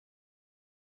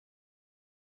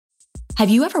Have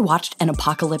you ever watched an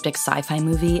apocalyptic sci-fi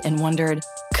movie and wondered,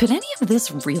 could any of this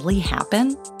really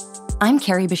happen? I'm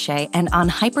Carrie Bechet, and on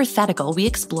Hypothetical, we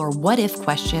explore what-if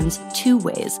questions two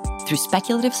ways, through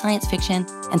speculative science fiction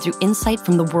and through insight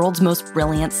from the world's most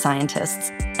brilliant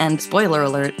scientists. And spoiler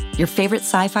alert, your favorite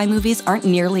sci-fi movies aren't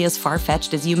nearly as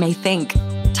far-fetched as you may think.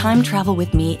 Time travel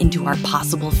with me into our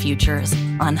possible futures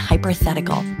on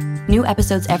Hypothetical. New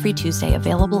episodes every Tuesday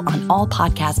available on all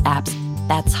podcast apps.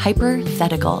 That's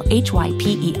Hypothetical,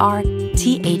 Hyperthetical.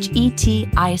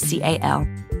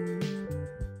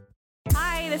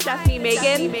 Hi, this is Stephanie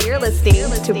Megan. You're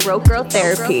listening to Broke Girl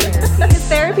Therapy. Because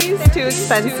therapy is too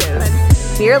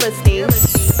expensive. You're listening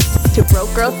to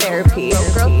Broke Girl Therapy.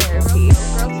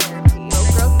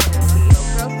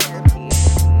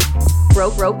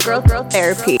 Broke Girl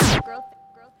Therapy.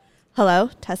 Hello,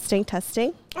 testing.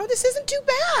 Oh, this isn't too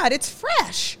bad. It's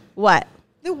fresh. What?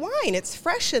 The wine, it's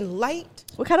fresh and light.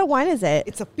 What kind of wine is it?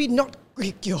 It's a Pinot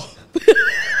Grigio.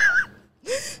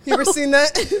 You ever seen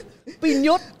that?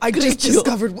 Pinot I just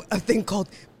discovered a thing called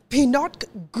Pinot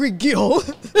Grigio.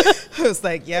 I was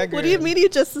like, yeah, girl. What do you mean you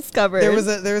just discovered? There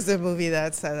was a movie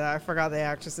that said that. I forgot the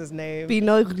actress's name.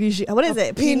 Pinot Grigio. What is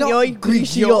it? Pinot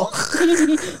Grigio.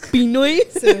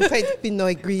 Pinot?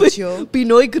 Pinot Grigio.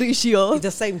 Pinot Grigio. It's the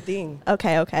same thing.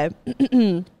 Okay.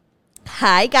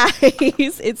 Hi, guys.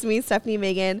 It's me, Stephanie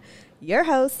Megan, your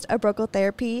host of Broke Girl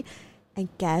Therapy. And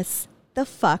guess the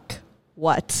fuck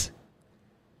what?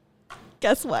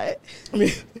 Guess what?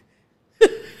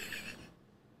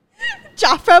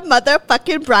 Jafra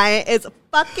motherfucking Bryant is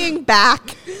fucking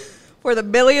back for the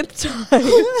millionth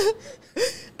time.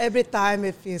 Every time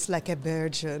it feels like a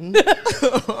virgin.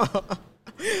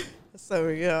 So,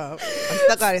 yeah. I'm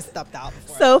still got it stuffed out.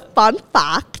 So, fun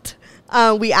fact.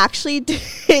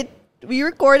 We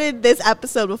recorded this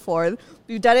episode before.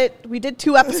 We did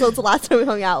 2 episodes the last time we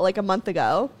hung out, like a month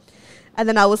ago. And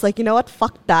then I was like, you know what?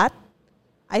 Fuck that.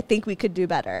 I think we could do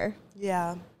better.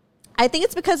 Yeah. I think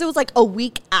it's because it was like a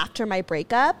week after my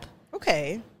breakup.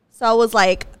 Okay. So I was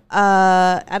like,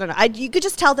 I don't know. You could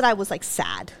just tell that I was like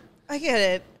sad. I get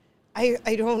it.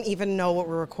 I don't even know what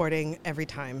we're recording every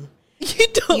time. You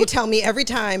don't? You tell me every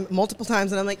time, multiple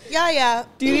times, and I'm like, yeah.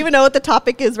 Do you even know what the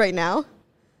topic is right now?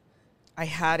 I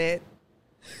had it.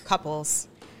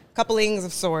 Couplings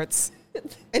of sorts.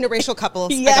 Interracial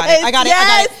couples. Yes, I got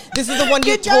it. This is the one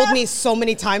you Good told job. me so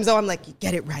many times, though. I'm like,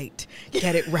 get it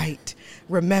right.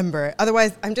 Remember.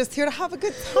 Otherwise, I'm just here to have a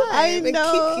good time. I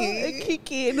know. And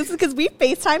Kiki. And this is because we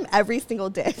FaceTime every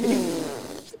single day.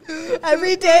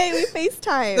 Every day we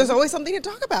FaceTime. There's always something to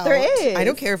talk about. There is. I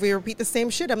don't care if we repeat the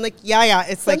same shit. I'm like, yeah.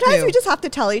 It's Sometimes like new. we just have to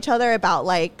tell each other about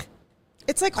like.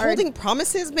 It's like holding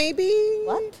promises, maybe.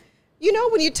 What? You know,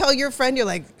 when you tell your friend, you're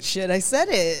like, shit, I said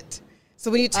it. So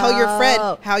when you tell your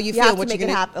friend how you feel, what you're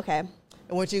gonna okay, and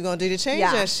what you're gonna do to change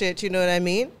that shit, you know what I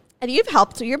mean? and you've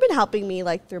helped. So you've been helping me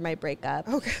like through my breakup.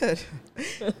 Oh, good.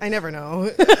 I never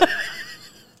know.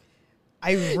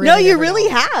 I really No, you never really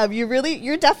know. have.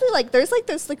 You're definitely like there's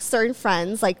certain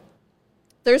friends like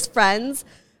there's friends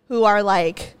who are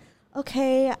like,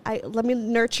 okay, let me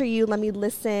nurture you, let me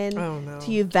listen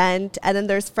to you vent, and then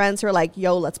there's friends who are like,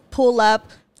 yo, let's pull up.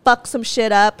 Fuck some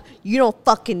shit up. You don't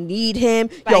fucking need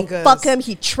him. Bangers. Yo, fuck him.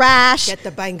 He trash. Get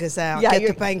the bangers out. Yeah, Get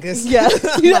the bangers. Yeah.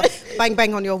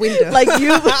 Bang on your window. Like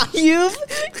you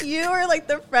are like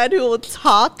the friend who will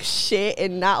talk shit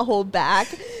and not hold back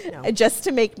just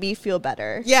to make me feel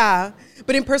better. Yeah.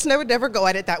 But in person, I would never go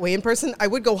at it that way. In person, I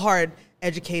would go hard,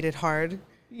 educated hard.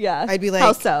 Yeah. I'd be like,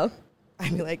 how so?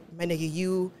 I'd be like, my nigga,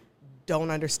 you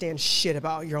don't understand shit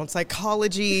about your own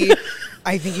psychology.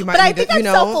 I think you might But need I think to, I'm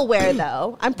self-aware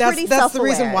though. I'm pretty self-aware. That's the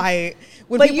reason why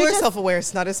when But people are self-aware,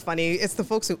 it's not as funny. It's the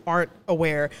folks who aren't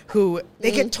aware who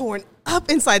they get torn up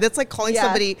inside. That's like calling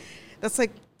somebody, that's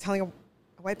like telling a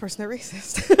white person they're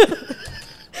racist.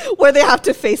 Where they have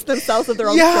to face themselves with their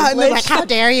own Yeah, and they're privilege. like, how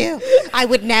dare you? I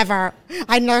would never.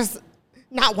 There's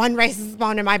not one racist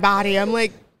bone in my body. I'm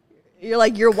like, You're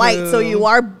like, you're white, so you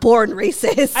are born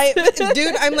racist.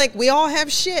 Dude, I'm like, we all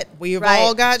have shit. We've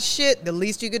all got shit. The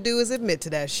least you could do is admit to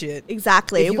that shit.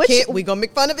 Exactly. If you can't, we gonna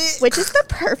make fun of it. Which is the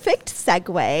perfect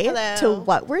segue to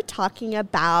what we're talking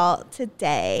about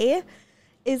today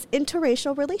is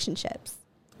interracial relationships.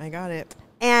 I got it.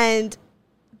 And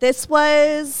this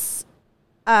was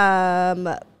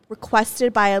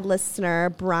requested by a listener,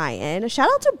 Brian. Shout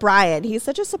out to Brian. He's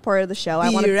such a supporter of the show.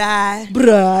 Brian.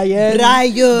 Brian.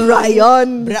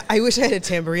 I wish I had a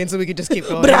tambourine so we could just keep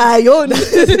going. Brian.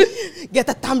 Get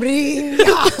the tambourine.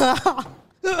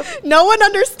 No one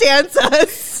understands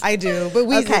us. I do, but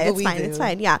we okay, do. It's fine. It's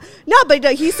fine. Yeah, no, but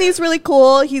he seems really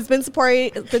cool. He's been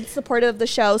supportive of the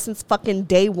show since fucking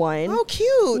day one. Oh,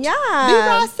 cute. Yeah.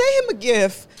 B-Rod, send him a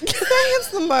gift. Send him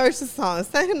some merch or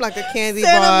something. Send him like a candy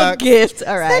Send box. him a gift.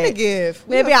 All right. Send a gift.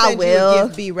 Maybe I will.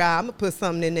 B-Rod. I'm gonna put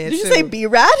something in there. Did you say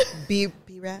B-Rad?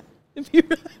 B-Rad.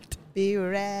 B-Rad.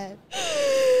 B-Rad.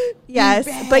 Yes,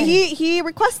 B-Rad. but he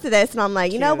requested this, and I'm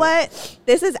like, you know what?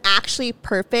 This is actually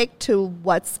perfect to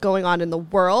what's going on in the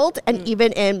world, and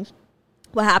even in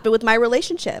what happened with my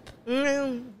relationship.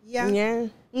 Yeah.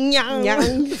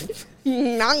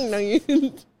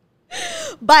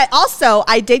 But also,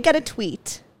 I did get a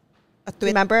tweet.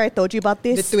 Remember, I told you about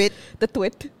this. The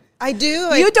tweet. I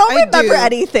do. You don't remember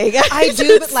anything. I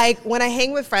do, but like when I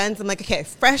hang with friends, I'm like, okay,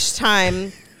 fresh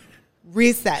time.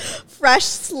 Reset. Fresh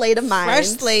slate of mind. Fresh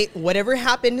slate. Whatever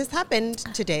happened has happened.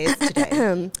 Today is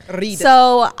today. Read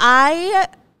so I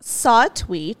saw a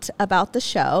tweet about the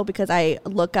show because I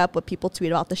look up what people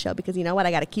tweet about the show because you know what?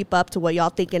 I got to keep up to what y'all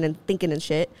thinking and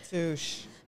shit. Touche.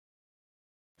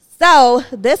 So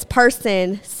this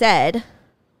person said,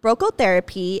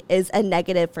 Brocotherapy is a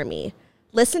negative for me.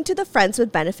 Listen to the Friends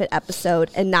with Benefit episode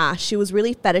and nah, she was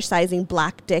really fetishizing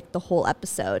black dick the whole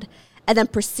episode. And then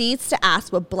proceeds to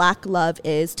ask what black love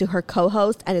is to her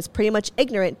co-host and is pretty much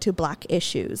ignorant to black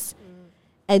issues.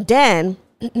 And then,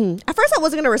 at first I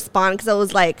wasn't going to respond because I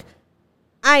was like,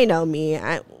 I know me,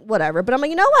 whatever. But I'm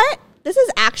like, you know what? This is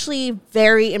actually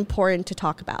very important to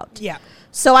talk about. Yeah.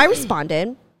 So I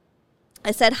responded.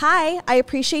 I said, hi, I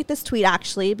appreciate this tweet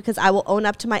actually because I will own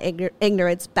up to my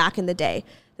ignorance back in the day.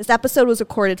 This episode was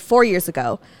recorded 4 years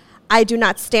ago. I do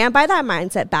not stand by that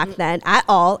mindset back then at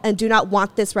all and do not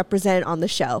want this represented on the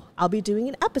show. I'll be doing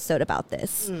an episode about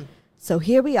this. So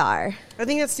here we are. I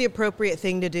think that's the appropriate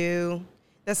thing to do.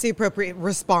 That's the appropriate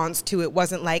response to it.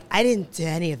 Wasn't like, I didn't do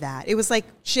any of that. It was like,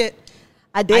 shit.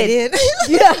 I did.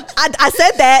 Yeah, I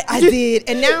said that. I did.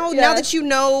 And now that you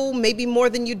know maybe more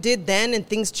than you did then and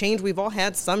things change, we've all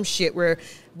had some shit where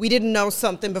we didn't know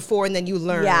something before and then you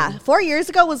learn. Yeah. 4 years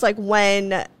ago was like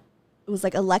when... It was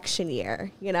like election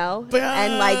year, you know?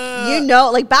 And like, you know,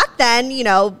 like back then, you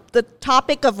know, the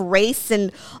topic of race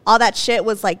and all that shit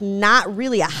was like not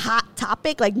really a hot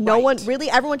topic. Like no one really,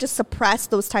 everyone just suppressed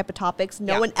those type of topics.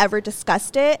 No one ever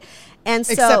discussed it. And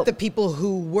so, except the people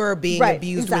who were being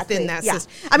abused within that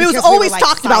system. I mean, it was always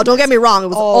talked about. Don't get me wrong. It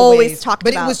was always talked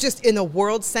about. But it was just in a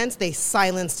world sense, they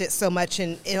silenced it so much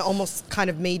and it almost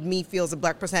kind of made me feel as a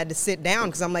black person I had to sit down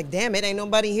because I'm like, damn, it ain't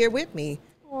nobody here with me.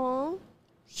 Aww.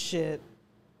 Shit.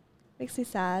 Makes me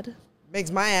sad.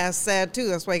 Makes my ass sad too.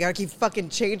 That's why you gotta keep fucking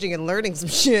changing and learning some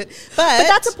shit. But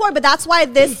that's important. But that's why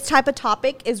this type of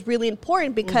topic is really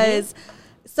important because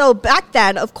so back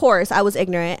then, of course, I was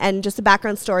ignorant. And just a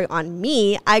background story on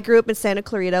me, I grew up in Santa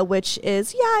Clarita, which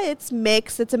is, it's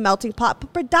mixed. It's a melting pot.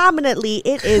 But predominantly,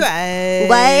 it is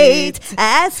white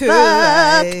as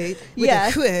fuck.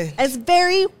 Yeah. It's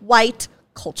very white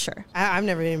culture. I've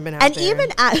never even been out there. And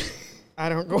even at... I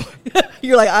don't go.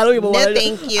 You're like, I don't even want to.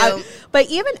 Thank you. But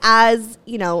even as,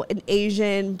 you know, an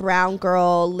Asian brown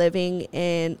girl living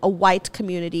in a white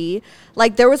community,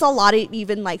 like there was a lot of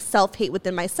even like self-hate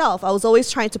within myself. I was always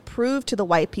trying to prove to the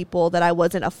white people that I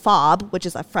wasn't a fob, which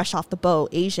is a fresh off the boat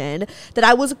Asian, that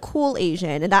I was a cool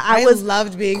Asian and that I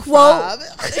loved being fob.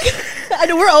 I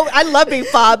know I love being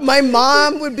fob. My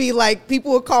mom would be like,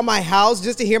 people would call my house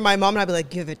just to hear my mom and I'd be like,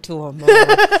 give it to her, mom.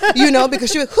 You know,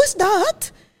 because she was, who's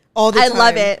that? All the time.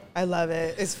 I love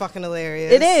it. It's fucking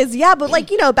hilarious. It is, yeah. But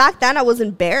like, you know, back then I was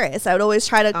embarrassed. I would always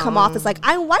try to come off as like,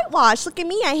 I'm whitewashed. Look at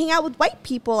me. I hang out with white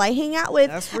people. I hang out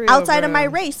with outside of my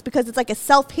race because it's like a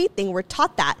self-hate thing. We're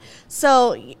taught that.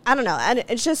 So I don't know. And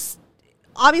it's just,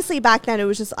 obviously back then it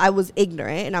was just, I was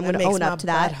ignorant and I'm going to own up to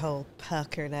that. Butthole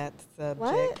pucker, that subject.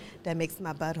 What? That makes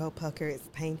my butthole pucker. It's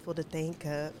painful to think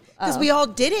of. Because we all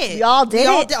did it. We all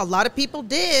did it. A lot of people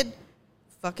did.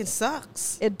 Fucking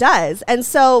sucks. It does. And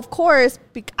so of course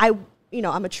I'm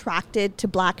attracted to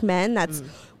black men. That's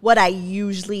what I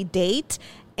usually date.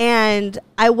 And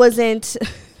I wasn't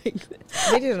they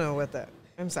didn't know what that.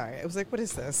 I'm sorry. I was like, what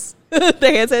is this? The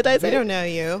hand sanitizer. We don't know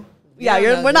you.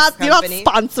 You're not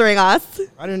sponsoring us.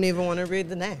 I don't even want to read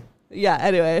the name. Yeah,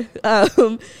 anyway.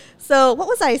 So what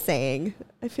was I saying?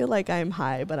 I feel like I'm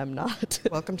high, but I'm not.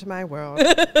 Welcome to my world.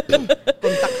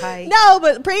 No,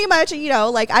 but pretty much, you know,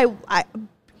 like I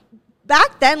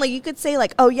back then, like you could say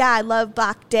like, oh yeah, I love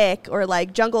black dick or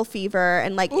like jungle fever.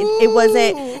 And like, it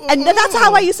wasn't, and that's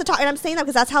how I used to talk. And I'm saying that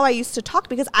because that's how I used to talk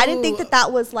because I didn't think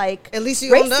that was like at least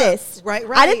you racist. Right.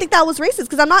 I didn't think that was racist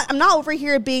because I'm not over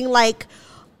here being like,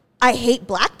 I hate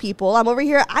black people. I'm over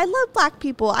here. I love black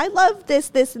people. I love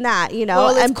this, and that, you know.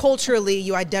 Well, and culturally,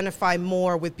 you identify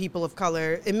more with people of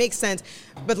color. It makes sense.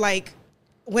 But like,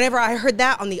 whenever I heard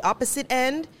that on the opposite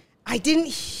end, I didn't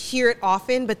hear it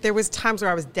often, but there was times where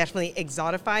I was definitely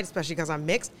exotified, especially because I'm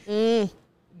mixed.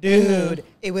 Dude,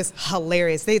 it was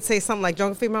hilarious. They'd say something like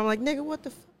jungle fever. I'm like, nigga, what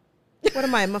the fuck? What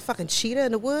am I, a fucking cheetah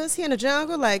in the woods here in the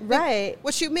jungle? Like, right.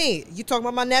 What you mean? You talking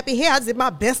about my nappy hair? I did my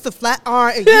best to flat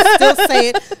iron, and you still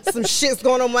saying some shit's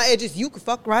going on my edges. You could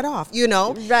fuck right off, you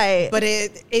know? Right. But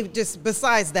it just,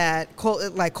 besides that,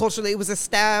 like culturally, it was a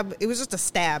stab. It was just a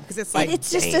stab because it's like, and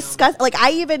it's just disgusting. Like,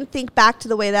 I even think back to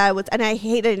the way that I was, and I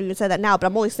hate it even say that now, but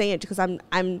I'm only saying it because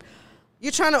I'm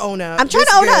you're trying to own up. I'm trying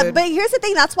to own up. But here's the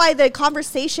thing. That's why the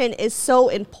conversation is so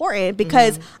important,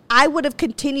 because I would have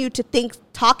continued to think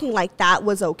talking like that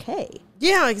was okay.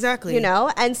 Yeah, exactly. You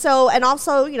know? And so, and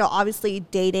also, you know, obviously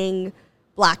dating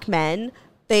black men,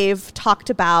 they've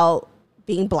talked about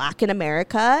being black in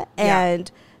America and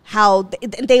how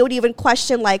they would even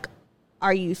question, like,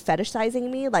 are you fetishizing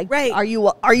me? Like, are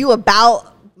you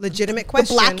about legitimate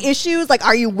question, the black issues? Like,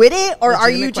 are you with it, or legitimate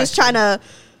are you just trying to...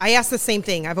 I ask the same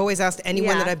thing. I've always asked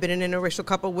anyone that I've been in an interracial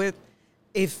couple with,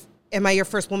 am I your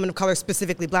first woman of color,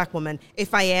 specifically black woman?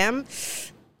 If I am,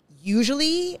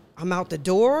 usually I'm out the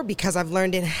door because I've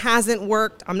learned it hasn't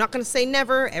worked. I'm not going to say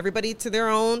never, everybody to their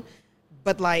own,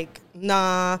 but like,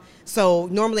 nah. So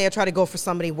normally I try to go for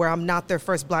somebody where I'm not their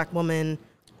first black woman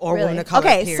or woman of color.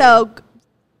 Okay, period. So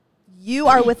you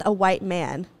are with a white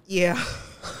man. Yeah.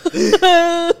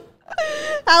 How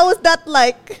was that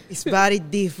like? It's very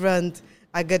different.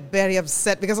 I get very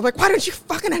upset because I'm like, why don't you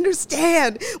fucking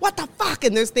understand? What the fuck?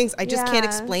 And there's things I just can't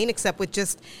explain except with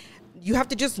just, you have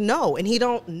to just know. And he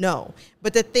don't know.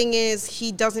 But the thing is,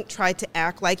 he doesn't try to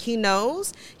act like he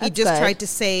knows. He tried to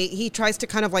say, he tries to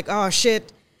kind of like, oh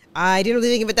shit, I didn't really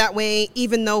think of it that way,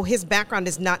 even though his background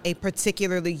is not a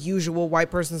particularly usual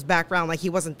white person's background. Like, he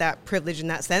wasn't that privileged in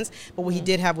that sense. But what he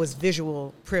did have was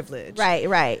visual privilege.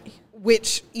 Right.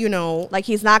 Which, you know. Like,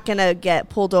 he's not going to get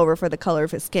pulled over for the color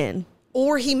of his skin.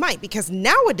 Or he might, because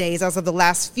nowadays, as of the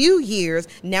last few years,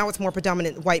 now it's more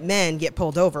predominant white men get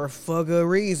pulled over for good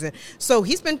reason. So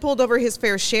he's been pulled over his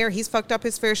fair share. He's fucked up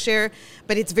his fair share.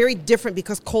 But it's very different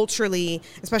because culturally,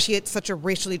 especially at such a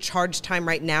racially charged time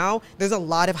right now, there's a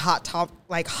lot of hot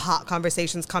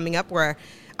conversations coming up where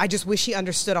I just wish he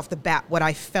understood off the bat what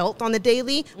I felt on the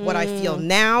daily, what I feel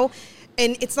now.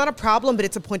 And it's not a problem, but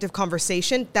it's a point of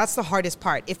conversation. That's the hardest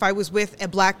part. If I was with a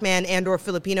black man and or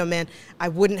Filipino man, I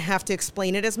wouldn't have to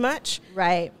explain it as much.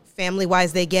 Right.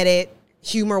 Family-wise, they get it.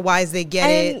 Humor-wise, they get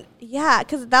it. Yeah,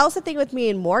 because that was the thing with me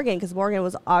and Morgan, because Morgan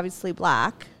was obviously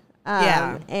black.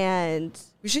 And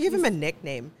we should give him a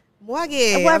nickname.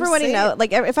 Morgan. Well, everybody knows.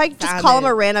 Like, if I just call him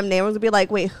a random name, I'm going to be like,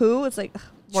 wait, who? It's like...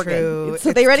 Morgan. True.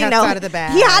 So they already know. Out of the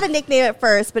bag. He had a nickname at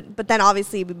first, but then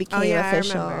obviously we became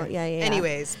official. Yeah.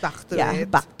 Anyways, back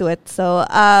to it. So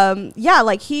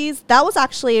like that was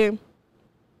actually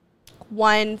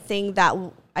one thing that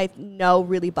I know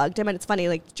really bugged him. And it's funny,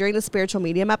 like during the spiritual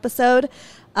medium episode,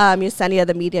 Yesenia,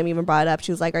 the medium, even brought it up.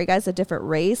 She was like, "Are you guys a different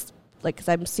race?" Like, because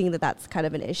I'm seeing that that's kind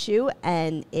of an issue,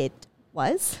 and it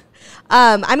was.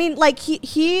 I mean, like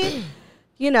he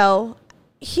you know.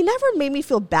 He never made me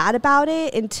feel bad about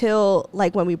it until,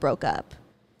 like, when we broke up.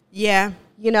 Yeah.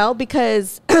 You know,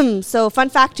 because, so fun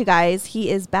fact, you guys,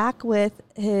 he is back with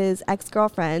his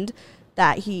ex-girlfriend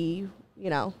that he,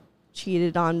 you know,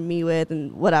 cheated on me with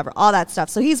and whatever, all that stuff.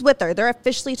 So he's with her. They're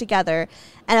officially together.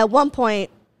 And at one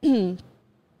point,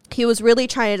 he was really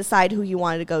trying to decide who he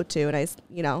wanted to go to. And I,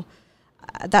 you know,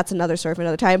 that's another story for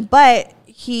another time. But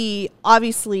he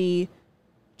obviously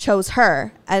chose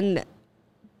her. And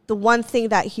the one thing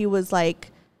that he was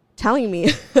like telling me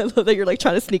that you're like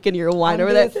trying to sneak in your wine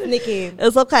over there. Sneaky.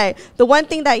 It's okay. The one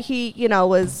thing that he, you know,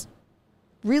 was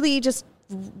really just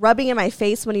rubbing in my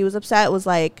face when he was upset was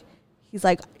like, he's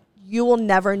like, you will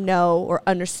never know or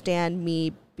understand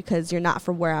me because you're not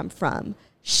from where I'm from.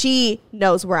 She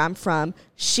knows where I'm from.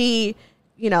 She,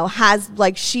 you know, has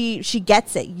like, she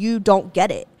gets it. You don't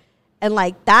get it. And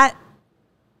like that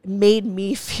made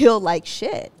me feel like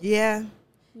shit. Yeah.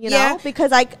 You know,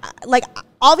 because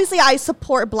obviously I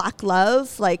support black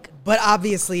love, like, but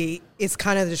obviously it's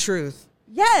kind of the truth.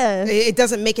 Yeah. It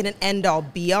doesn't make it an end all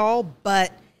be all,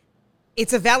 but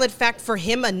it's a valid fact for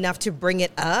him enough to bring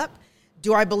it up.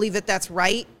 Do I believe that that's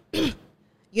right? You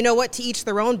know what, to each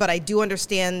their own, but I do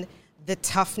understand the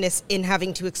toughness in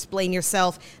having to explain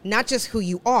yourself, not just who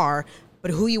you are,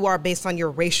 but who you are based on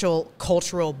your racial,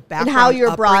 cultural background. And how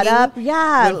you're brought up.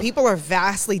 Yeah. When people are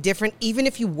vastly different, even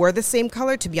if you were the same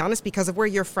color, to be honest, because of where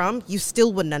you're from, you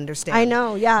still wouldn't understand. I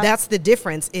know, yeah. That's the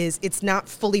difference, is it's not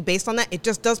fully based on that. It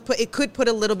just does it could put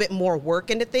a little bit more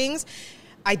work into things.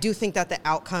 I do think that the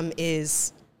outcome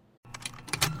is...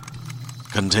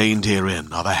 Contained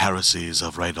herein are the heresies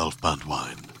of Radolf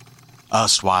Burntwine,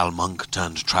 erstwhile monk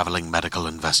turned traveling medical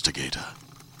investigator.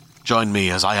 Join me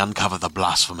as I uncover the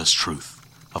blasphemous truth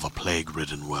of a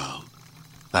plague-ridden world,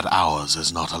 that ours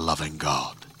is not a loving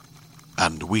God,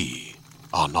 and we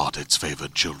are not its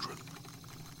favored children.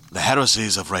 The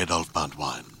heresies of Radolf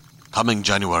Burntwine, coming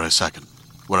January 2nd,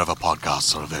 wherever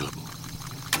podcasts are available.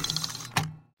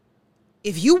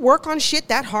 If you work on shit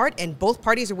that hard and both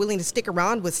parties are willing to stick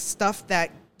around with stuff that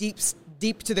deep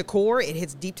to the core, it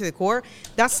hits deep to the core,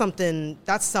 that's something.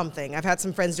 I've had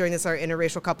some friends during this are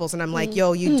interracial couples, and I'm like,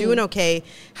 yo, you doing okay?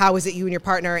 How is it you and your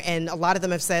partner? And a lot of them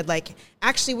have said, like,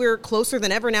 actually, we're closer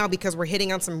than ever now because we're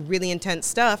hitting on some really intense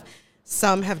stuff.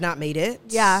 Some have not made it.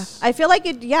 Yeah. I feel like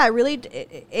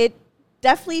it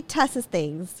definitely tests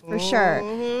things for sure.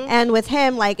 And with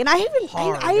him, like, and I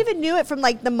even knew it from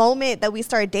like the moment that we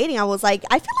started dating. I was like,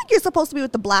 I feel like you're supposed to be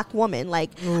with the black woman.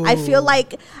 Like, I feel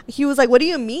like he was like, what do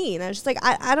you mean? I was just like,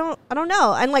 I don't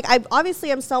know. And like,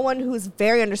 I'm someone who's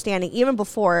very understanding even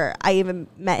before I even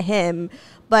met him.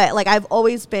 But like, I've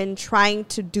always been trying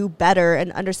to do better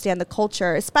and understand the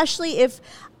culture, especially if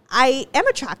I am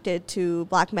attracted to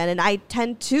black men and I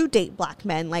tend to date black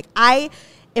men. Like,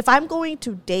 if I'm going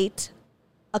to date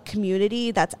a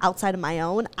community that's outside of my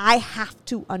own, I have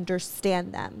to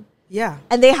understand them. Yeah.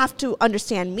 And they have to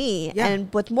understand me. Yeah.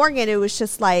 And with Morgan, it was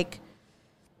just like,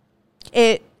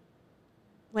 when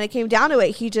it came down to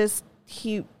it,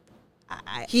 he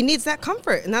needs that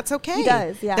comfort, and that's okay. He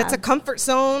does, yeah. That's a comfort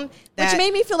zone. Which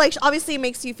made me feel like, obviously it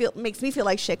makes me feel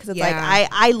like shit, because it's like,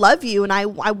 I love you, and I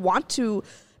want to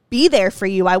be there for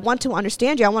you. I want to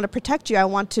understand you. I want to protect you. I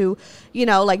want to,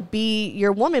 like, be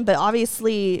your woman. But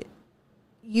obviously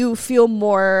you feel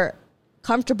more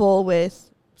comfortable with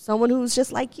someone who's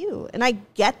just like you. And I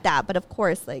get that. But of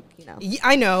course, like,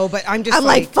 I know, but I'm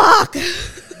like, fuck.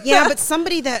 Yeah, but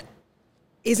somebody that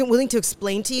isn't willing to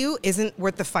explain to you isn't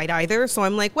worth the fight either. So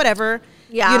I'm like, whatever.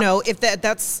 Yeah. If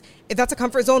that's a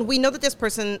comfort zone, we know that this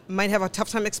person might have a tough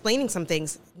time explaining some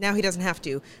things. Now he doesn't have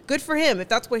to. Good for him if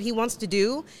that's what he wants to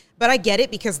do. But I get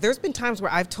it, because there's been times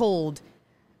where I've told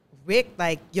Rick,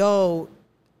 like, yo,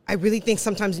 I really think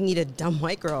sometimes you need a dumb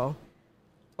white girl,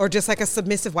 or just like a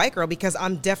submissive white girl, because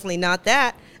I'm definitely not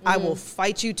that. I will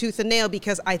fight you tooth and nail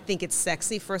because I think it's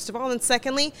sexy, first of all. And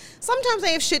secondly, sometimes I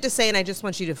have shit to say and I just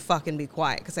want you to fucking be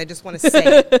quiet because I just want to say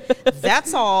it.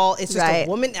 That's all. It's just a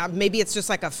woman. Maybe it's just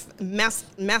like a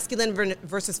masculine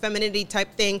versus femininity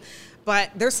type thing.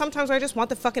 But there's sometimes where I just want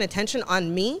the fucking attention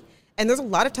on me. And there's a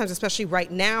lot of times, especially right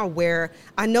now, where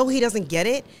I know he doesn't get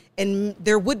it. And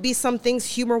there would be some things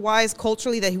humor-wise,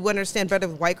 culturally, that he would understand better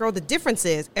with white girl. The difference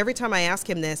is, every time I ask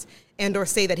him this and or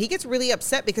say that, he gets really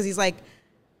upset because he's like,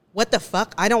 what the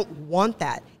fuck? I don't want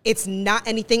that. It's not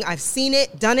anything. I've seen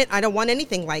it, done it. I don't want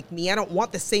anything like me. I don't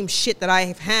want the same shit that I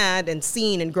have had and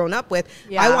seen and grown up with.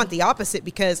 Yeah. I want the opposite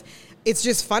because it's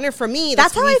just funner for me.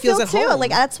 That's how I feel too. Home.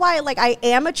 Like, that's why, like, I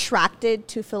am attracted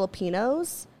to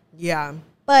Filipinos. Yeah.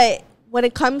 But when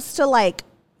it comes to, like,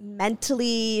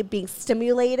 mentally being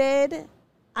stimulated,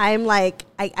 I'm like,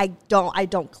 I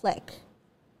don't click.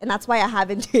 And that's why I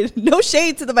haven't dated. No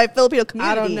shade to my Filipino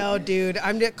community. I don't know, dude.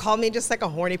 Call me just like a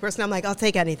horny person. I'm like, I'll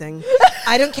take anything.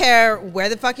 I don't care where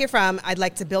the fuck you're from. I'd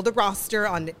like to build a roster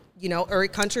on, every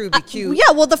country would be cute.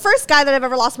 Yeah, well, the first guy that I've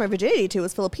ever lost my virginity to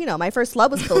was Filipino. My first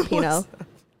love was Filipino.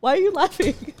 Why are you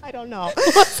laughing? I don't know.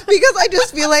 Because I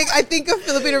just feel like I think of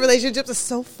Filipino relationships as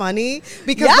so funny.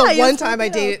 Because the one time I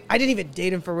didn't even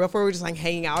date him for real. We were just like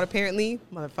hanging out, apparently.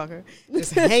 Motherfucker.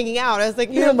 Just hanging out. I was like,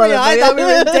 I thought we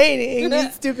were dating,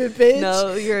 you stupid bitch.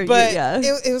 No,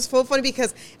 it was so funny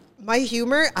because my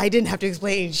humor, I didn't have to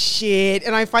explain shit.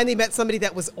 And I finally met somebody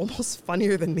that was almost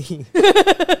funnier than me.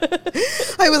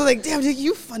 I was like, damn, dude,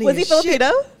 you funny as shit. Was he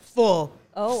Filipino? Full.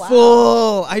 Oh, wow.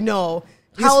 Full. I know.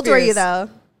 How old were you, though?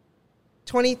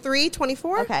 23,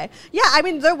 24. Okay. Yeah, I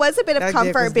mean, there was a bit of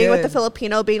comfort being with the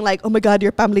Filipino, being like, oh my God,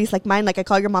 your family's like mine. Like, I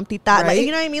call your mom tita. Right? Like,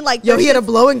 you know what I mean? Like, he had to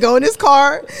blow and go in his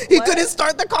car. He couldn't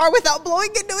start the car without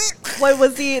blowing into it. What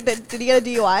was did he get a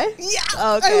DUI?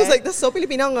 Yeah. Okay. I was like, that's so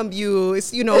Filipino ang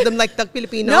views. Them like the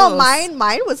Filipinos. No,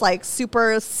 mine was like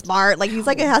super smart. Like, he's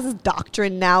like, it has his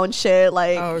doctrine now and shit.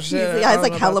 Like, he has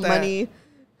like hella money.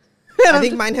 I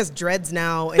think mine has dreads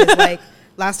now. And it's like,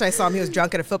 last I saw him, he was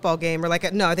drunk at a football game, or I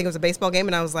think it was a baseball game,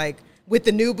 and I was like, with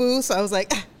the new boo, so I was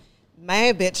like,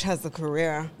 My bitch has a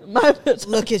career. My bitch.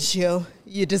 Look at you.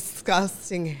 You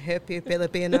disgusting hippie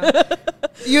Filipino.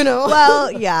 You know?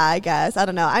 Well, yeah, I guess. I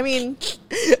don't know. I mean,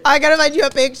 I gotta find you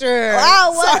a picture.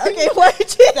 Wow, what? Sorry. Okay, what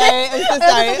did you Sorry, I'm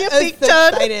so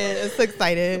sorry. I'm so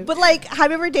excited. But, like,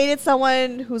 have you ever dated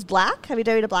someone who's black? Have you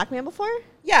dated a black man before?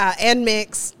 Yeah, and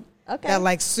mixed. Okay. That,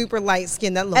 like, super light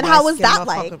skin. That and how was that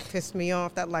like? Pissed me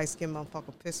off. That light skin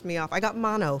motherfucker pissed me off. I got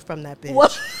mono from that bitch.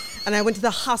 What? And I went to the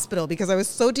hospital because I was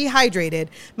so dehydrated.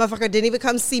 Motherfucker didn't even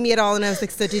come see me at all. And I was like,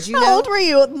 so did you know? How old were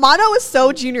you? Mono was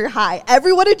so junior high.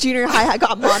 Everyone at junior high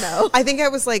got mono. I think I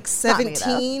was like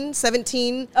 17.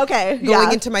 Okay.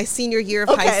 Going into my senior year of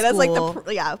high school. Okay, that's like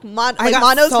I got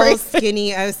mono's so very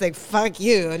skinny. I was like, fuck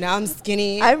you. Now I'm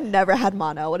skinny. I've never had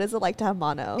mono. What is it like to have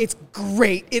mono? It's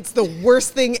great. It's the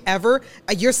worst thing ever.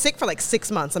 You're sick for like 6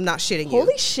 months. I'm not shitting you.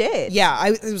 Holy shit. Yeah,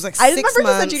 it was like 6 months. I remember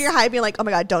just at junior high being like, oh my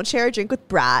God, don't share a drink with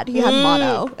Brad. He had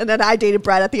mono. And then I dated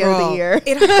Brad at the end of the year.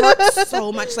 It hurts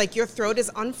so much. Like, your throat is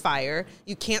on fire.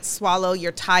 You can't swallow.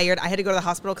 You're tired. I had to go to the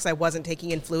hospital because I wasn't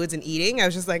taking in fluids and eating. I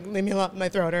was just like, leave me alone. My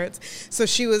throat hurts. So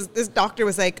this doctor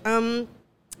was like, you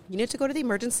need to go to the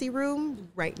emergency room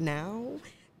right now.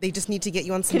 They just need to get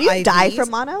you on some IVs. Can you die from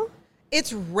mono?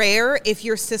 It's rare. If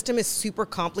your system is super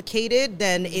complicated,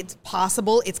 then it's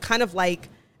possible. It's kind of like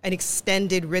an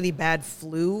extended, really bad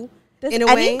flu in a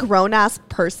way. Does any grown-ass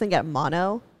person get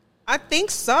mono? I think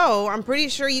so. I'm pretty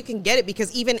sure you can get it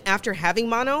because even after having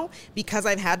mono, because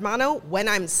I've had mono, when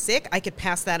I'm sick, I could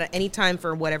pass that at any time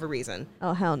for whatever reason.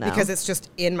 Oh, hell no. Because it's just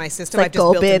in my system. Like I've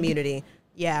just built Gobid. immunity.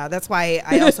 Yeah, that's why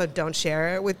I also don't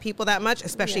share with people that much,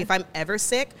 especially if I'm ever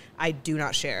sick. I do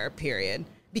not share, period.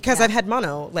 Because I've had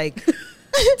mono. Like,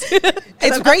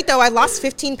 it's great, though. I lost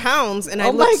 15 pounds, and I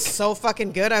looked so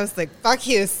fucking good. I was like, fuck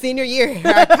you, senior year,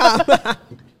 here I come.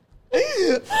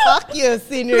 Fuck you,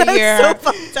 senior year. So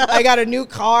fucked up. I got a new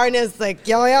car, and it's like,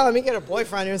 yeah, let me get a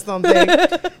boyfriend or something.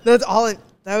 That's all.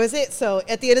 That was it. So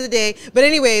at the end of the day, but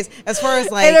anyways, as far as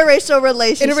like interracial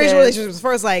relationships, as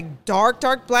far as like dark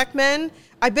black men,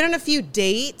 I've been on a few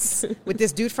dates with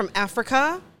this dude from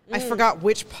Africa. I forgot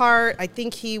which part. I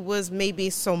think he was maybe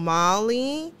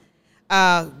Somali.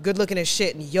 Good looking as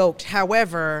shit and yoked.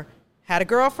 However, had a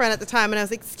girlfriend at the time, and I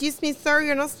was like, excuse me, sir,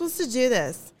 you're not supposed to do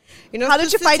this. How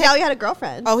did you find out you had a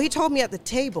girlfriend? Oh, he told me at the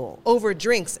table over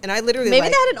drinks, and I literally maybe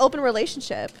they had an open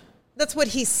relationship. That's what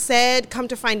he said. Come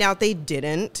to find out, they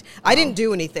didn't. I didn't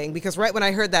do anything because right when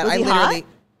I heard that, Was I he literally, hot?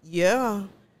 Yeah.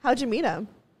 How'd you meet him?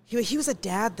 He was a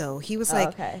dad though. He was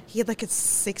he had like a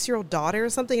 6-year-old daughter or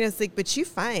something, and I was like, but you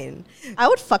fine. I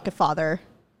would fuck a father.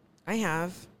 I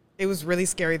have. It was really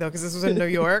scary though because this was in New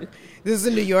York.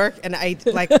 And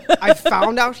I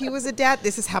found out he was a dad.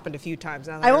 This has happened a few times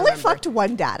now. I only fucked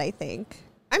one dad, I think.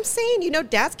 I'm saying,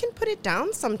 dads can put it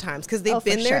down sometimes because they've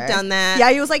been there, done that.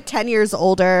 Yeah, he was like 10 years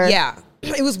older. Yeah,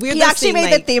 it was weird. He actually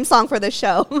made the theme song for the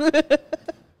show.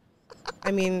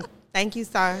 I mean, thank you,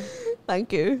 sir.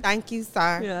 Thank you. Thank you,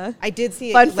 sir. Yeah. I did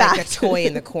see Fun like fact. a toy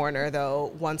in the corner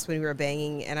though once when we were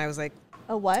banging, and I was like,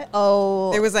 a what?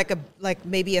 Oh, there was like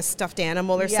maybe a stuffed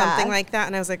animal or something like that,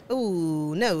 and I was like,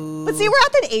 oh no. But see, we're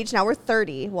at that age now. We're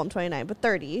 30. Well, I'm 29, but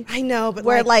 30. I know, but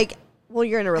we're like well,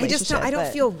 you're in a relationship. I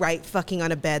don't feel right fucking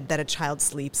on a bed that a child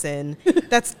sleeps in.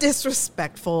 That's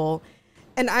disrespectful.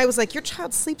 And I was like, your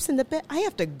child sleeps in the bed? I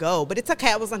have to go. But it's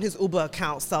okay. I was on his Uber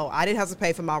account, so I didn't have to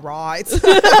pay for my rides.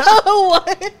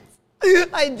 What?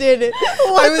 I did it.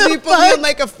 He put me on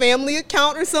like a family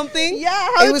account or something. Yeah,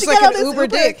 how it was did like you get an on Uber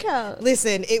dick account?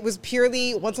 Listen, it was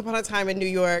purely once upon a time in New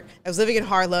York. I was living in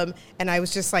Harlem, and I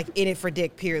was just like in it for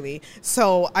dick purely.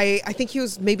 So I think he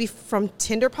was maybe from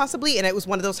Tinder possibly, and it was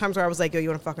one of those times where I was like, yo, you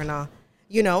want to fuck or nah?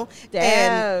 Damn.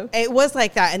 And it was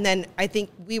like that. And then I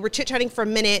think we were chit-chatting for a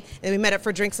minute, and we met up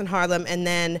for drinks in Harlem, and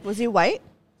then was he white?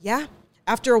 Yeah.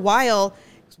 After a while,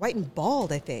 he was white and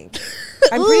bald, I think.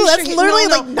 I'm Ooh, pretty that's sure literally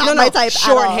like not my type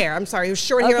short at all. hair. I'm sorry. He was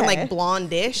short hair and Okay. like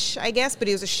blondish, I guess, but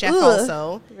he was a chef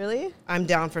also. Really? I'm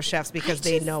down for chefs because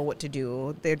they know what to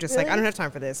do. They're just Really? like, I don't have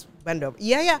time for this. Bend over.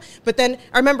 Yeah. But then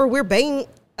I remember we're banging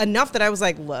enough that I was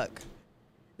like, look,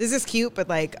 this is cute, but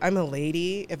like I'm a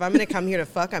lady. If I'm going to come here to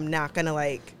fuck, I'm not going to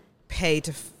like pay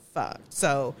to fuck.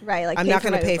 So Right, like I'm pay not for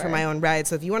going to my pay Uber. for my own ride.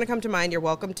 So if you want to come to mine, you're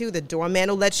welcome to. The doorman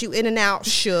will let you in and out,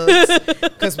 shucks,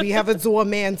 because we have a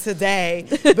doorman today.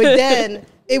 But then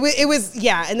it was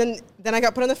yeah. And then I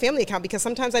got put on the family account because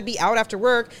sometimes I'd be out after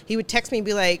work. He would text me and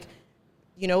be like,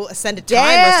 send a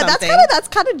time or something. That's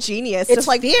kind of genius. It's just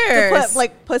like fierce. to put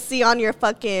like pussy on your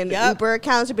fucking Yep. Uber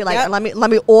account to be like, Yep. let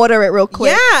me order it real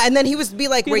quick. Yeah, and then he would be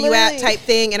like, where you at Literally. type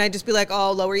thing, and I'd just be like,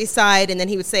 oh, Lower East Side, and then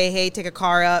he would say, hey, take a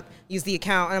car up, use the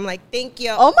account. And I'm like, thank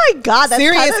you. Oh my God. That's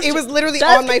serious. It was literally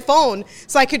on my phone.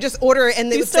 So I could just order it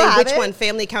and they would say which one,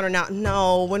 family account or not.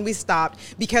 No, when we stopped,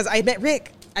 because I met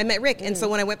Rick. And so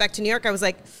when I went back to New York, I was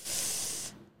like,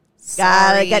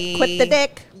 gotta quit the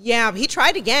dick. Yeah, he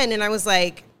tried again, and I was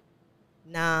like,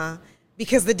 nah,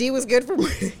 because the D was good for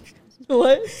Rick.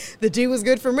 What? The D was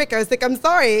good for Rick. I was like, I'm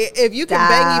sorry, if you can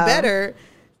bang me better.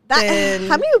 Then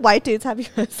how many white dudes have you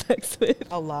had sex with?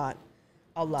 A lot.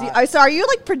 So are you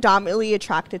like predominantly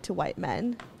attracted to white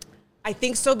men? I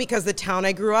think so, because the town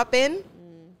I grew up in.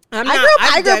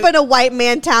 I grew up in a white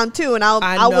man town too, and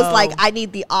I was like, I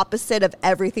need the opposite of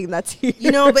everything that's here.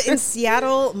 You know, but in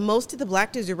Seattle, most of the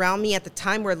black dudes around me at the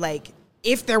time were like,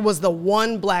 if there was the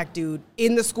one black dude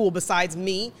in the school besides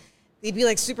me, they'd be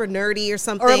like super nerdy or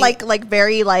something. Or like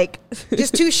very like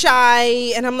just too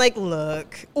shy. And I'm like,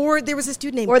 look. Or there was this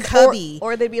dude named Cubby.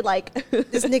 Or they'd be like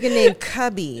this nigga named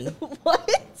Cubby.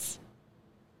 What?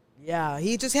 Yeah,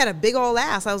 he just had a big old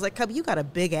ass. I was like, Cubby, you got a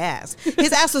big ass.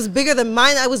 His ass was bigger than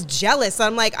mine. I was jealous.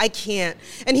 I'm like, I can't.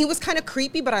 And he was kind of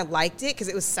creepy, but I liked it because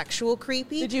it was sexual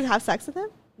creepy. Did you have sex with him?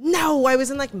 No, I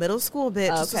was in like middle school,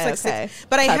 bitch. Okay.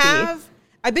 But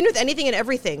I've been with anything and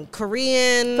everything.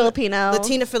 Korean, Filipino,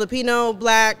 Latina, Filipino,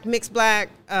 black, mixed black,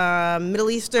 Middle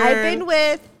Eastern. I've been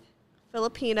with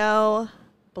Filipino,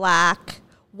 black,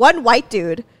 one white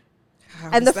dude.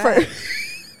 And the first...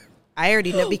 I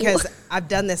already know because I've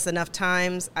done this enough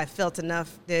times. I felt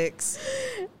enough dicks.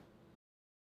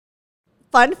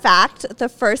 Fun fact, the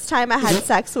first time I had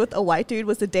sex with a white dude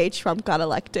was the day Trump got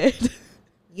elected.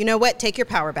 You know what? Take your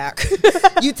power back.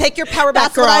 You take your power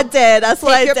back, girl. That's what I did. That's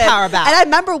what I did. Take your power back. And I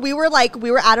remember we were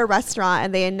at a restaurant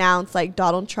and they announced like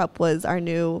Donald Trump was our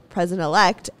new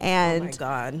president-elect. And oh my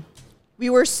God. We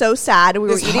were so sad. We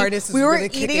were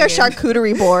eating a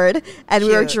charcuterie board and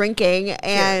we were drinking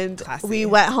and we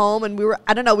went home and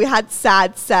we had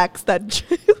sad sex that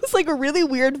it was like a really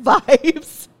weird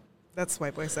vibes. That's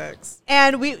white boy sex.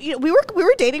 And we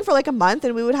were dating for like a month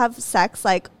and we would have sex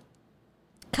like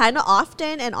kind of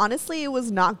often, and honestly it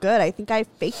was not good. I think I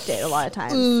faked it a lot of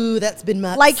times. Ooh, that's been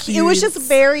my like experience. It was just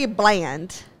very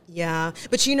bland. Yeah,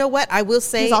 but you know what? I will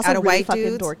say, he's also out of really white fucking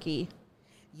dudes, dorky.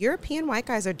 European white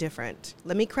guys are different.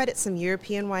 Let me credit some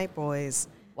European white boys.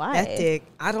 Why? That dick,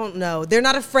 I don't know. They're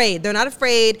not afraid. They're not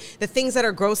afraid. The things that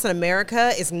are gross in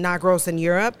America is not gross in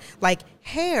Europe. Like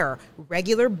hair,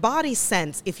 regular body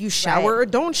sense, if you shower or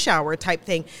don't shower type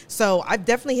thing. So I've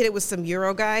definitely hit it with some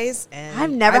Euro guys. And I've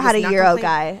never had a Euro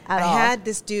guy at all. I had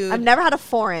this dude. I've never had a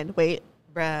foreign. Wait.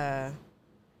 Bruh.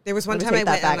 There was one time I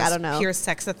went on a pure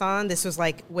sexathon. This was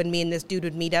like when me and this dude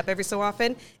would meet up every so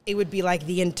often. It would be like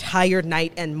the entire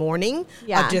night and morning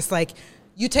of just like,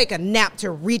 you take a nap to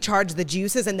recharge the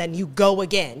juices and then you go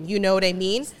again. You know what I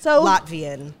mean? So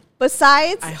Latvian.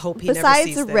 Besides, I hope he never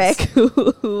sees this. Rick,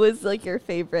 who was like your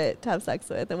favorite to have sex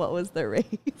with, and what was their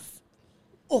race?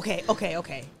 Okay.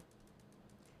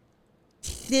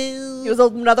 He was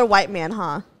another white man,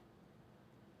 huh?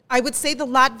 I would say the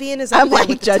Latvian is. I'm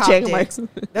like judging.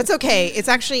 That's okay. It's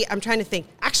actually. I'm trying to think.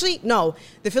 Actually, no.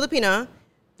 The Filipino,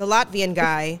 the Latvian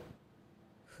guy.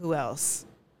 Who else?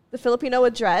 The Filipino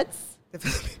with dreads.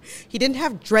 He didn't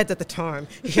have dreads at the time.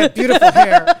 He had beautiful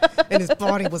hair, and his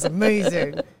body was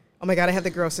amazing. Oh my God, I have the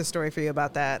grossest story for you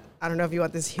about that. I don't know if you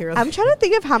want this here. I'm trying to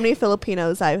think of how many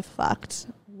Filipinos I've fucked.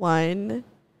 1,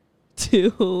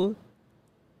 2,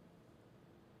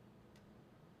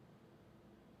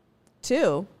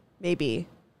 2, maybe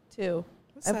 2.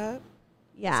 What's up?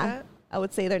 Yeah, What's up? I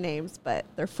would say their names, but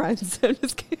they're friends. I'm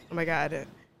just kidding. Oh my God.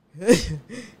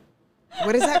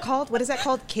 What is that called?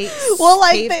 Cave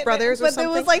Brothers or something?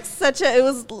 But it was like it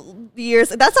was years.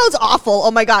 That sounds awful.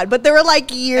 Oh my God. But they were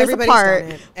like years apart.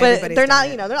 But they're not,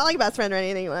 they're not like best friend or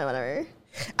anything, whatever.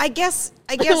 I guess.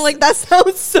 Like that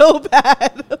sounds so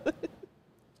bad.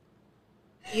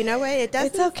 You know what? It does.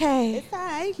 It's okay. It's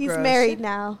fine. He's married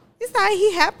now. It's fine.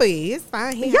 He happy. It's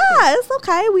fine. It's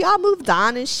okay. We all moved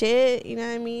on and shit. You know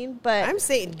what I mean? But I'm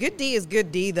saying good D is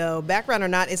good D though. Background or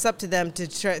not, it's up to them to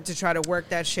try to work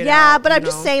that shit out. Yeah, but I'm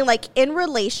just saying, like in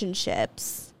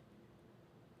relationships,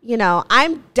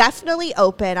 I'm definitely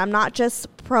open. I'm not just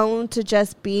prone to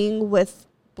just being with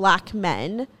black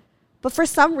men. But for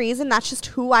some reason, that's just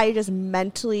who I just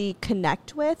mentally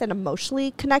connect with and emotionally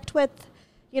connect with,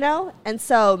 And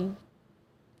so...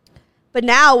 But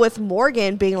now with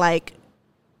Morgan being like,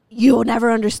 you'll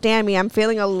never understand me, I'm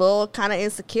feeling a little kind of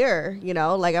insecure,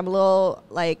 Like I'm a little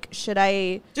like, should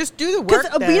I just do the work?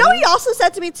 Because he also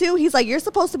said to me too, he's like, you're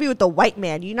supposed to be with the white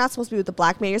man. You're not supposed to be with the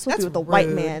black man. You're supposed to be with the white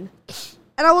man.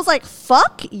 And I was like,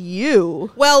 fuck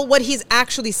you. Well, what he's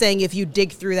actually saying, if you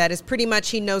dig through that, is pretty much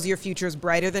he knows your future is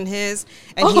brighter than his,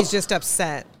 and he's just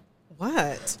upset.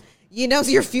 What? You know,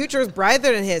 your future is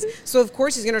brighter than his. So, of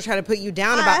course, he's going to try to put you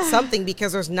down about something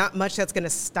because there's not much that's going to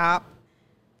stop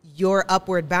your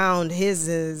upward bound. His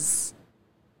is,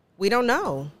 we don't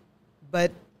know.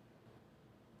 But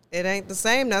it ain't the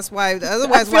same. That's why,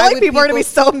 otherwise, I feel like people are going to be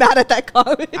so mad at that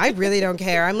comment. I really don't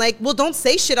care. I'm like, well, don't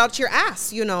say shit out your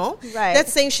ass, you know? Right.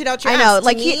 That's saying shit out your ass. I know.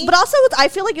 Like, but also, I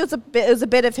feel like it was a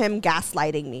bit of him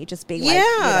gaslighting me, just being like, you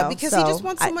know, because he just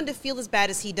wants someone to feel as bad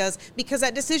as he does, because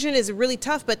that decision is really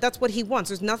tough, but that's what he wants.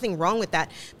 There's nothing wrong with that.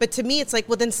 But to me, it's like,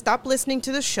 well, then stop listening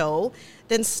to the show.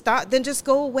 Then just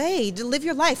go away. Live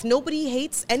your life. Nobody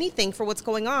hates anything for what's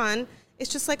going on. It's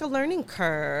just like a learning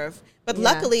curve. But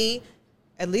luckily,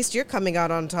 at least you're coming out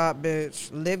on top, bitch.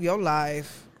 Live your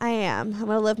life. I am. I'm going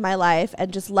to live my life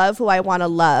and just love who I want to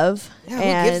love.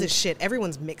 Yeah, who gives a shit?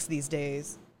 Everyone's mixed these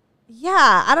days.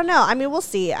 Yeah, I don't know. I mean, we'll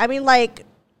see. I mean, like...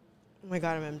 Oh my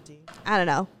God, I'm empty. I don't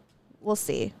know. We'll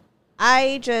see.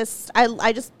 I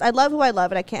love who I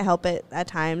love, and I can't help it at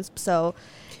times. So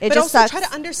but just also sucks. Try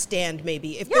to understand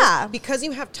maybe. Because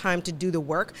you have time to do the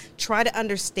work, try to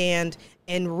understand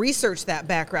and research that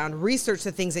background, research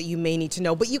the things that you may need to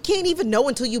know. But you can't even know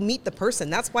until you meet the person.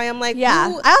 That's why I'm like,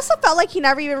 yeah. I also felt like he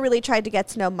never even really tried to get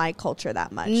to know my culture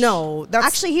that much. No.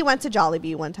 Actually, he went to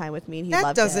Jollibee one time with me, and he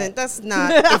loved it. That's not.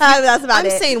 That's about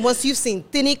it. I'm saying once you've seen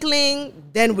Tinikling,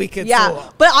 then we could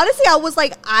talk. But honestly, I was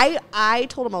like, I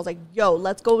told him, I was like, yo,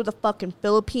 let's go to the fucking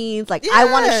Philippines. Like,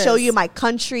 I want to show you my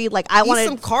country. Like, I want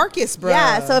some carcass, bro.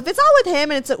 Yeah, so if it's all with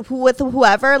him and it's with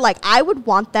whoever, like, I would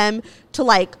want them to,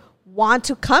 like, want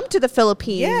to come to the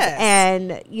Philippines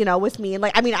and, you know, with me. And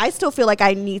like, I mean, I still feel like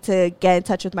I need to get in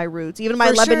touch with my roots. Even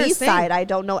my Lebanese side, I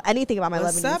don't know anything about my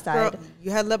Lebanese side. Bro?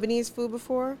 You had Lebanese food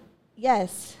before?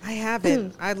 Yes. I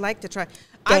haven't. I'd like to try.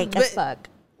 Dank as fuck.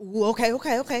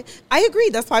 Okay. I agree.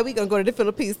 That's why we're going to go to the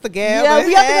Philippines together. Yeah,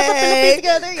 we have to go to the Philippines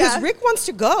together. Because Rick wants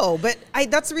to go. But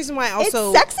that's the reason why I also...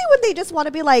 It's sexy when they just want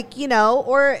to be like, you know,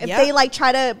 or if they like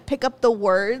try to pick up the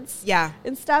words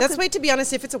and stuff. That's why, to be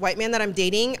honest, if it's a white man that I'm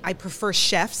dating, I prefer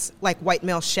chefs, like white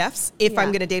male chefs, if I'm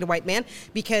going to date a white man.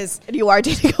 Because... And you are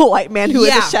dating a white man who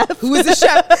is a chef. Who is a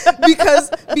chef.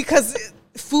 because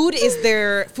food is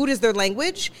their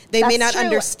language. They may not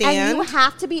understand. And you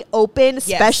have to be open,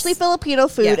 especially Filipino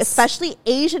food, especially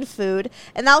Asian food.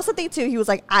 And that was the thing too. He was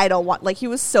like, I don't want, like, he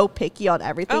was so picky on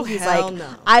everything. Oh, He's hell like,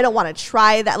 no. I don't want to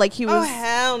try that. Like, he was. Oh,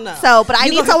 hell no. So, but I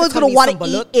need someone who's going to want to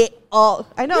eat it all.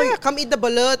 I know. Yeah, come eat the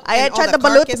balut. I had tried the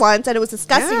balut once and it was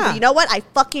disgusting. But you know what? I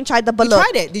fucking tried the balut.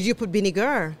 You tried it. Did you put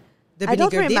vinegar? I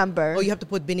don't remember. Oh, you have to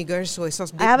put vinegar, soy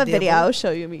sauce. I have a video. I'll show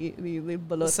you me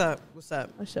balut. What's up?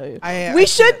 I'll show you. We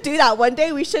should do that one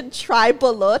day. We should try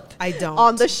balut. I don't.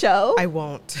 On the show. I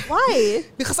won't. Why?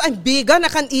 Because I'm vegan. I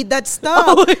can't eat that stuff.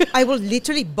 Oh, I will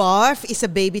literally barf. It's a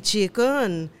baby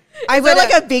chicken. I will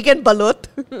like a vegan balut.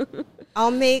 I'll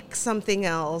make something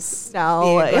else.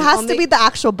 No, it has to be the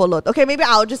actual balut. Okay, maybe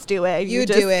I'll just do it. You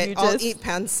do it. I'll eat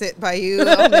pancit by you.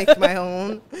 I'll make my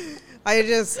own. I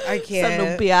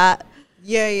can't. Sanumpia.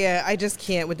 Yeah. I just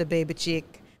can't with the baby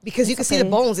chick. Because you can see the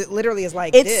bones. It literally is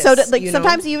like it's this. So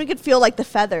sometimes you even could feel like the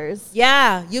feathers.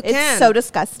 Yeah, you can. It's so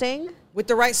disgusting. With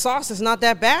the right sauce, it's not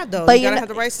that bad though. But you gotta have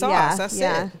the right sauce. That's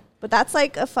it. But that's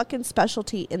like a fucking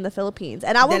specialty in the Philippines.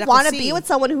 And I would want to be with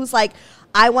someone who's like,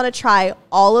 I want to try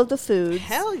all of the foods.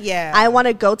 Hell yeah. I want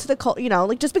to go to the, you know,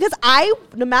 like, just because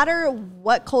no matter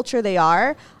what culture they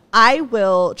are, I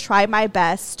will try my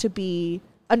best to be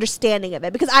understanding of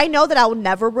it, because I know that I will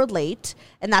never relate,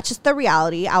 and that's just the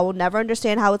reality. I will never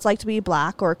understand how it's like to be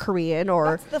black or Korean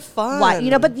or that's the fun. White,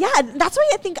 you know. But yeah, that's why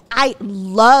I think I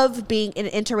love being in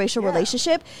an interracial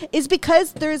relationship, is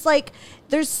because there's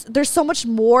so much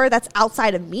more that's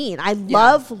outside of me, and I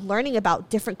love learning about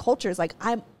different cultures. Like,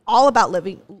 I'm all about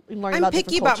learning about different cultures. I'm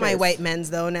picky about my white men's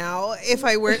though now. If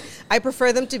I were, I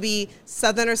prefer them to be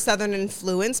Southern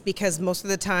influenced, because most of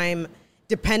the time,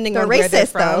 depending on where they're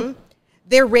from.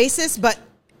 They're racist, but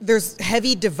there's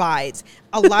heavy divides.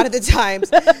 A lot of the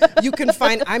times you can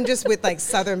find, I'm just with like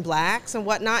Southern blacks and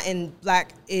whatnot, and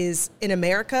black is in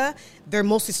America. They're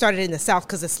mostly started in the South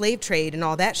because of slave trade and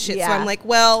all that shit. Yeah. So I'm like,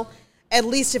 well, at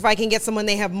least if I can get someone,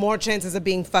 they have more chances of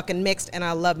being fucking mixed. And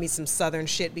I love me some Southern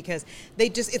shit, because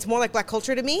it's more like black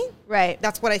culture to me. Right.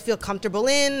 That's what I feel comfortable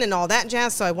in and all that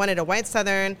jazz. So I wanted a white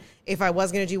Southern, if I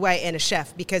was going to do white, and a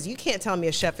chef, because you can't tell me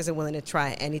a chef isn't willing to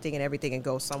try anything and everything and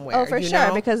go somewhere. Oh, for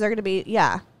sure, because they're going to be,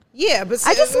 yeah, but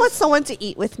I just want someone to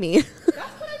eat with me. That's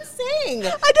what I'm saying.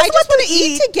 I just want to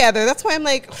eat together. That's why I'm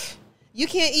like, you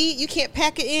can't eat, you can't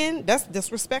pack it in. That's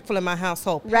disrespectful in my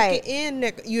household. Pack it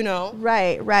in, you know.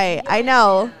 Right. I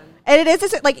know. And it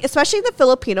is like, especially in the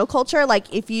Filipino culture,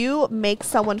 like if you make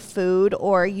someone food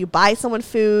or you buy someone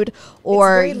food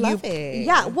or it's very loving.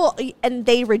 Yeah, well, and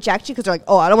they reject you because they're like,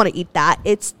 oh, I don't want to eat that.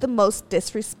 It's the most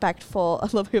disrespectful. I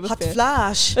love you. Hot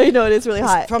flash. I know it is really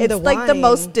hot. From it's the like the wine.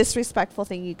 most disrespectful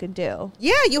thing you can do.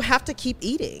 Yeah, you have to keep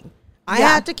eating. I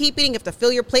had to keep eating. You have to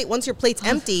fill your plate. Once your plate's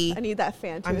empty. I need that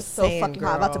fan too. I'm It's so saying, fucking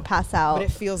hot. I'm about to girl. pass out. But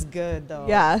it feels good though.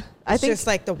 Yeah. I think just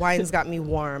like the wine's got me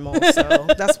warm also.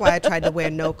 That's why I tried to wear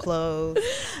no clothes.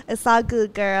 It's all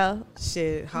good, girl.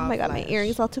 Shit. Oh my god, my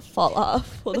earring's about to fall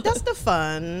off. But that's the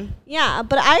fun. Yeah,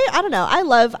 but I don't know.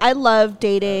 I love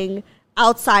dating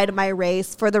outside of my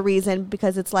race for the reason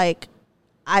because it's like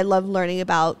I love learning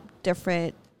about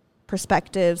different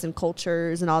perspectives and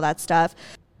cultures and all that stuff.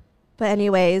 But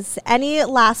anyways, any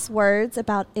last words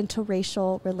about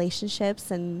interracial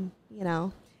relationships and, you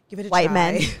know, Give it a white try.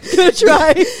 men? Give it a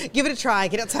try. Give it a try.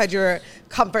 Get outside your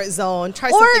comfort zone.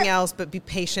 Try something else, but be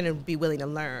patient and be willing to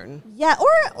learn. Yeah,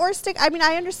 or stick. I mean,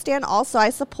 I understand also. I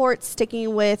support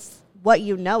sticking with what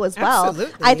you know as well.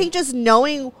 Absolutely. I think just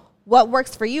knowing what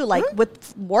works for you. Like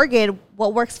with Morgan,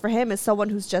 what works for him is someone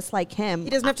who's just like him. He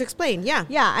doesn't have to explain. Yeah.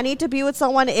 Yeah, I need to be with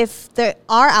someone, if they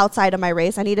are outside of my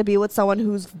race, I need to be with someone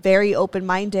who's very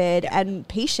open-minded and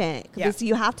patient. Because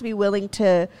you have to be willing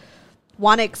to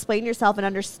want to explain yourself and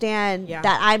understand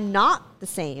that I'm not the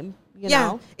same. You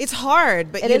know? It's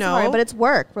hard, but it is hard, but it's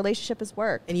work. Relationship is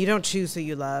work. And you don't choose who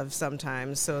you love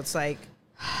sometimes. So it's like,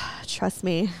 trust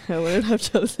me, I wouldn't have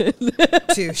chosen.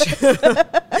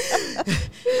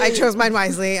 I chose mine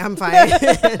wisely. I'm fine.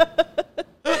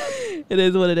 It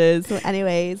is what it is. So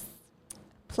anyways,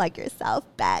 plug yourself,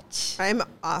 bitch. I'm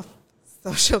off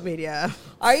social media.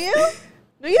 Are you?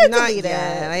 No, you didn't Not delete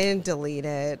yet. it. I didn't delete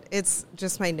it. It's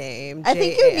just my name. I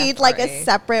think you need like a Jafra.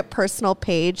 separate personal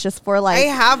page just for like. I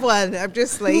have one. I'm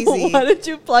just lazy. Why did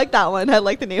you plug that one? I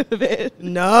like the name of it.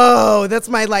 No, that's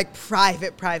my like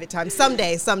private time.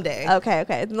 Someday. Okay.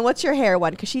 Then what's your hair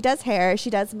one? Because she does hair. She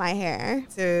does my hair.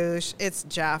 So it's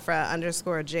Jafra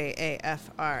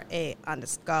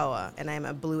 _JAFRA_. And I'm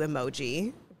a blue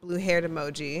emoji. Blue haired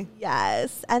emoji.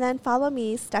 Yes. And then follow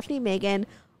me, Stephanie Megan,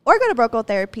 or go to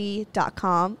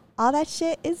brocotherapy.com. All that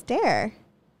shit is there.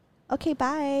 Okay,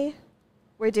 bye.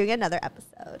 We're doing another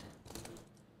episode.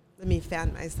 Let me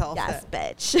fan myself. Yes,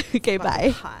 bitch. Okay, bye.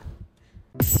 Hot.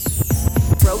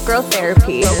 Broke Girl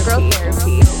Therapy. Broke Girl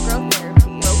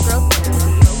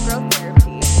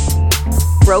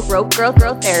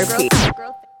Therapy.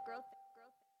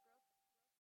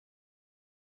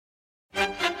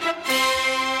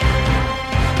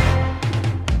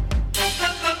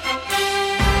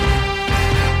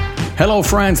 Hello,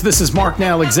 friends. This is Mark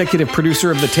Nell, executive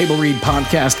producer of the Table Read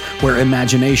podcast, where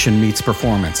imagination meets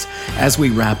performance. As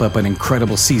we wrap up an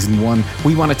incredible season 1,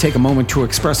 we want to take a moment to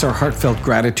express our heartfelt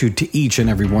gratitude to each and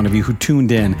every one of you who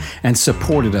tuned in and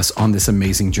supported us on this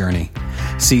amazing journey.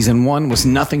 Season 1 was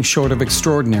nothing short of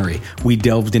extraordinary. We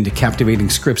delved into captivating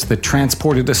scripts that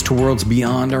transported us to worlds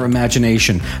beyond our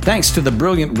imagination, thanks to the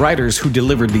brilliant writers who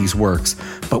delivered these works.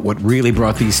 But what really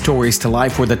brought these stories to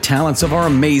life were the talents of our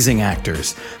amazing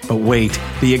actors. But wait,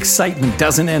 the excitement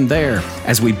doesn't end there.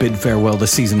 As we bid farewell to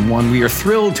Season 1, we are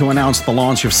thrilled to announce the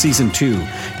launch of Season 2.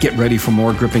 Get ready for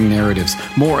more gripping narratives,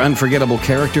 more unforgettable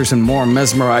characters, and more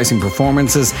mesmerizing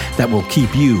performances that will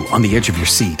keep you on the edge of your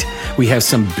seat. We have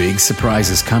some big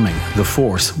surprises coming. The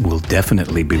Force will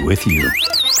definitely be with you.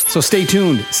 So stay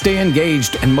tuned, stay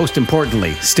engaged, and most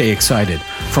importantly, stay excited.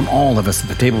 From all of us at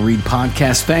the Table Read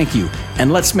podcast, thank you,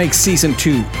 and let's make Season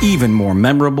 2 even more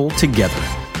memorable together.